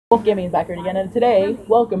Wolf Gaming is back here again, and today,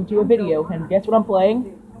 welcome to a video, and guess what I'm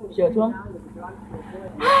playing? Show it to him.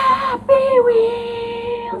 Happy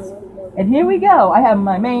Wheels! And here we go. I have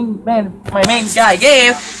my main guy,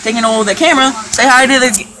 Gabe, taking over the camera. Say hi to the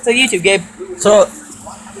YouTube, Gabe.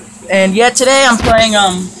 And yet today I'm playing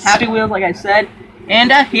Happy Wheels, like I said,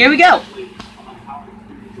 and here we go.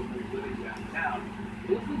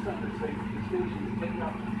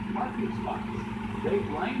 They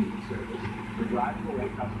blame the service for driving away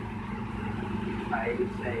customers. I would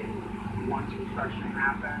say once construction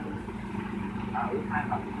happens, we had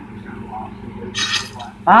about 10% loss.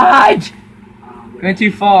 Fudge! Went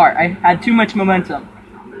too far. I had too much momentum.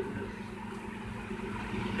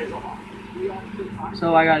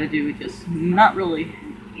 So I gotta do just not really.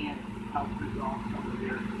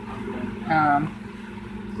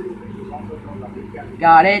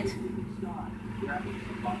 Got it.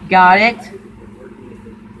 Got it.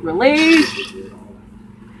 Release.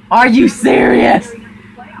 Are you serious?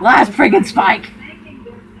 Last friggin' spike.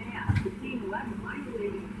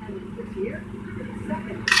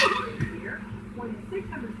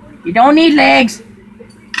 You don't need legs.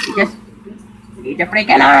 You just need a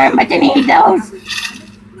freaking arm, but you need those.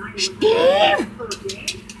 Steve!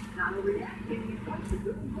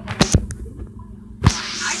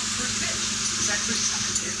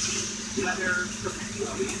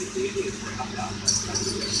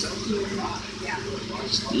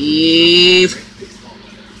 Steve!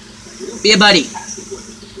 Be a buddy.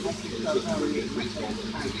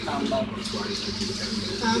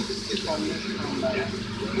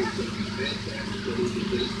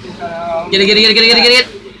 Get it.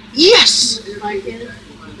 Yes!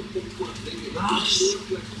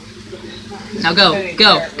 Now go.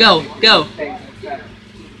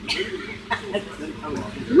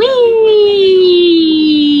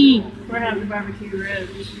 Whee! We're having barbecue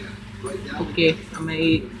ribs. Okay, I'm gonna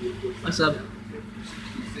eat a sub.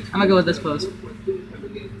 I'm gonna go with this pose.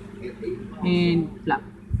 And flap.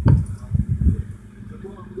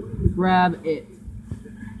 Grab it.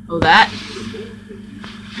 Oh, that?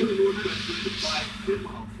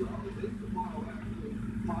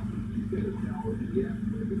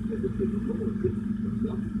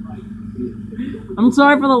 I'm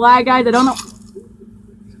sorry for the lag, guys. I don't know.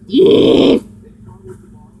 Yeah.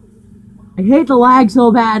 I hate the lag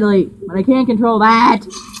so badly, but I can't control that.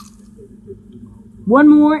 One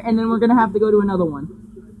more, and then we're gonna have to go to another one.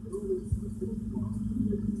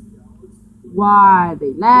 Why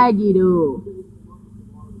they laggy do?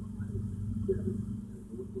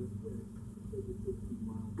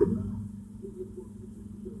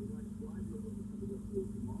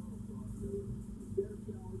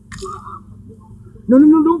 No,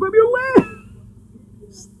 don't grab your leg!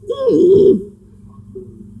 Steve!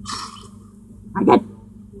 I get.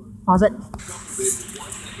 Pause it.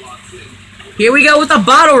 Here we go with the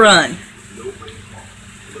bottle run.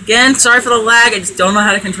 Again, sorry for the lag. I just don't know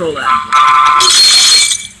how to control that.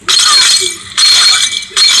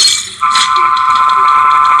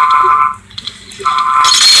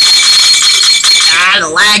 The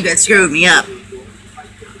lag that screwed me up. Well,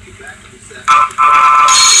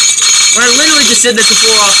 I literally just did this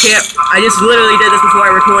before off camp. I just literally did this before I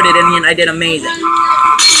recorded, and I did amazing.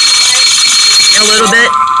 A little bit.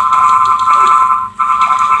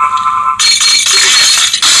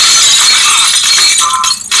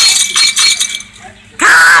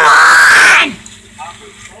 Come on!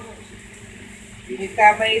 He's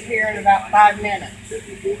got ways here in about 5 minutes.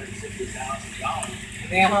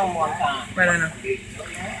 Be home one time. Right, I know.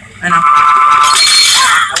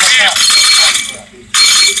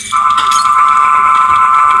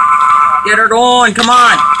 Get her going, come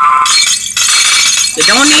on. You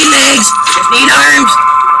don't need legs, you just need arms.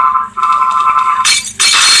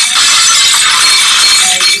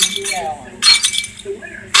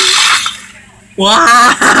 Why?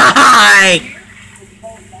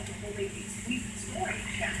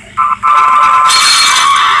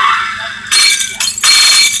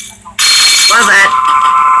 What's that?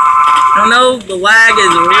 I don't know, the lag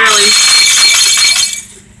is really...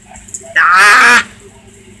 Ah!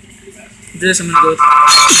 This I'm gonna go with.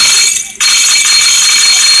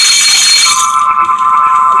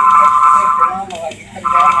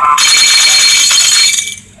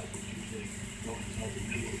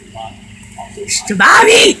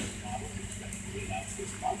 Bobby!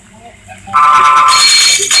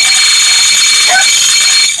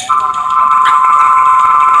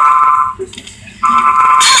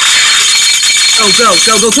 Go,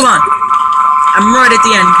 come on. I'm right at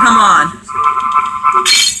the end, come on.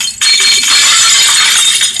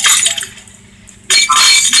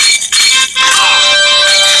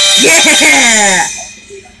 Yeah!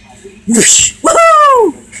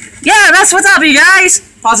 Woohoo! Yeah, that's what's up, you guys.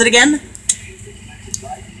 Pause it again.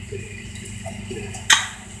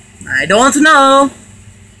 I don't know.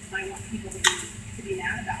 I want people to be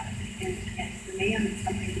mad about it and demand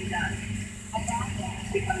something be done about that.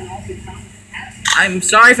 Because I'm also confident. I'm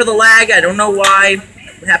sorry for the lag. I don't know why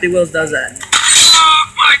Happy Wheels does that.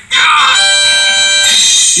 Oh my god!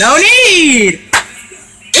 No need!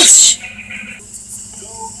 Itch.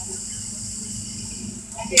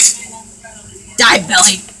 Die,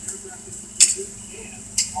 Billy!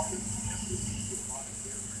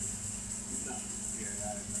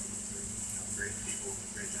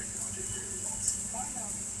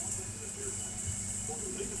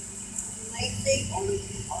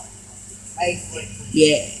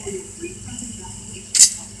 Yeah.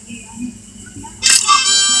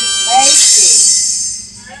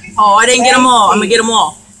 Oh, I didn't get them all. I'm gonna get them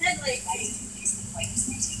all. They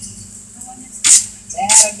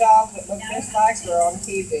had a dog that looked just like her on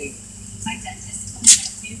TV.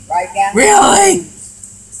 Right down. Really?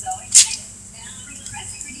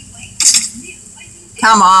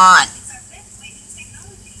 Come on.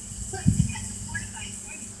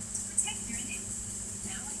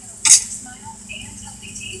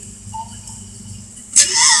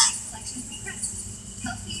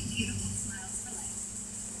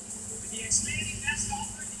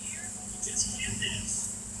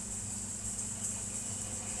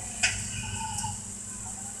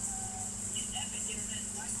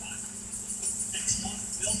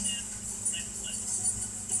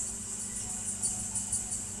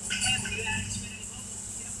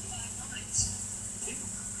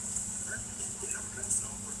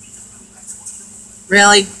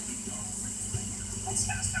 Really?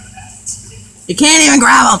 You can't even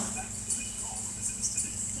grab them.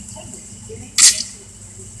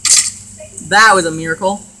 That was a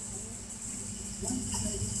miracle.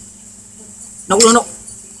 No, no, no.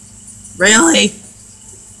 Really?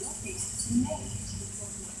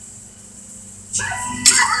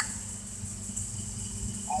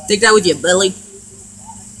 Take that with you, Billy.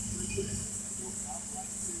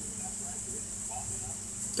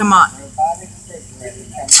 Come on.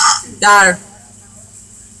 Got her.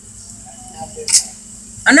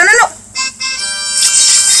 Oh, no, no, no.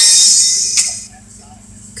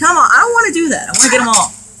 Come on. I don't want to do that. I want to get them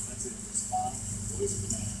all.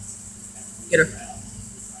 Get her.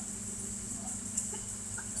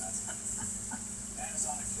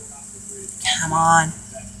 Come on.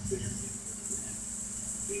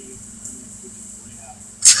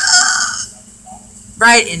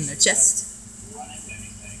 Right in the chest.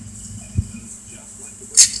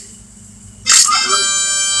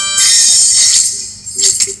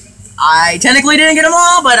 I technically didn't get them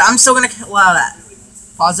all, but I'm still gonna allow that.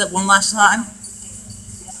 Pause it one last time.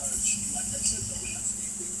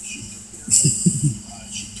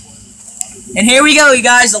 And here we go, you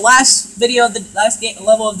guys. The last video of the last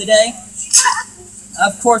level of the day.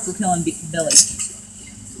 Of course, we're killing Billy.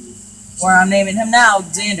 Or I'm naming him now,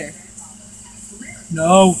 Xander.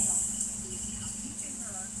 No.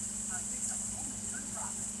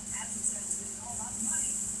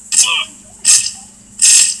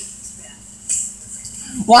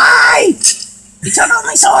 Why? You took all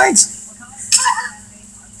my swords.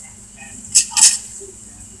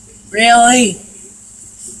 Really?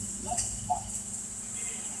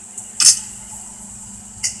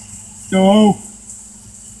 No.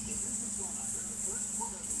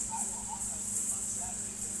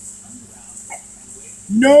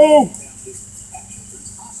 No.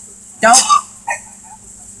 Don't.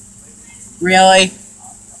 Really?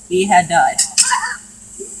 He had died.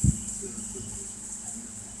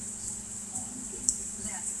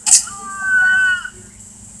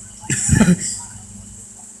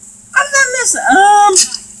 I'm not missing.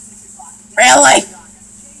 Really?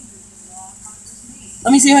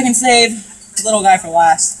 Let me see if I can save the little guy for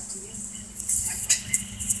last.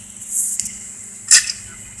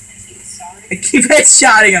 I keep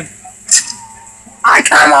headshotting him. Ah,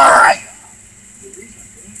 come on!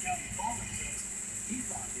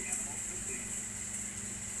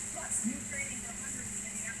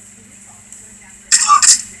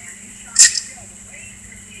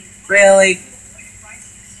 Really?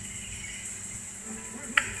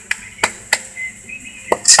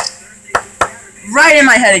 Right in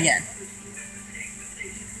my head again.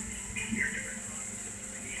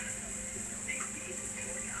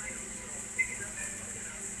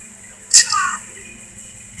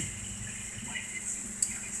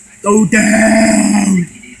 Go down!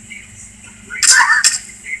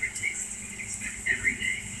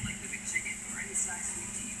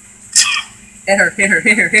 Hit her, hit her,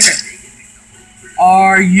 hit her, hit her.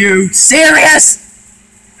 Are you serious?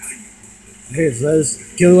 Hey,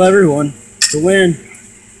 let's kill everyone to win.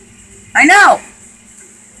 I know!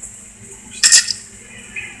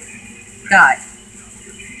 God.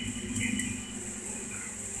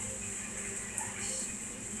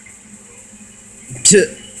 Yeah,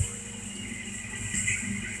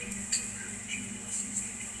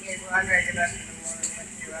 well, I gotta get up in the morning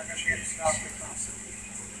with you. I gotta get stuff across the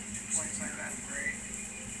place like that. Great.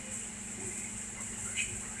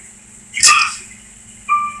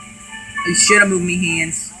 You should have moved me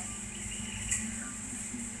hands.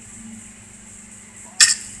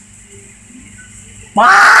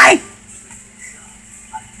 Why?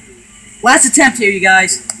 Last attempt here, you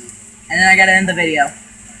guys. And then I gotta end the video.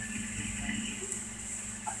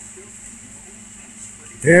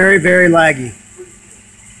 Very, very laggy.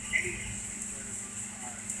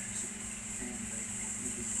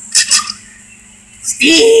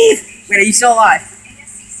 Steve! Wait, are you still alive?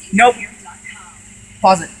 Nope.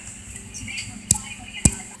 Pause it.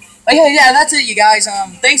 Okay, yeah, that's it, you guys.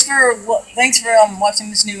 Thanks for watching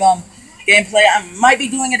this new gameplay. I might be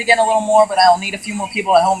doing it again a little more, but I'll need a few more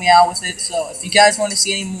people to help me out with it. So if you guys want to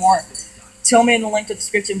see any more, tell me in the link to the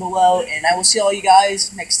description below, and I will see all you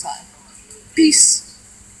guys next time. Peace.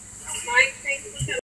 Mike.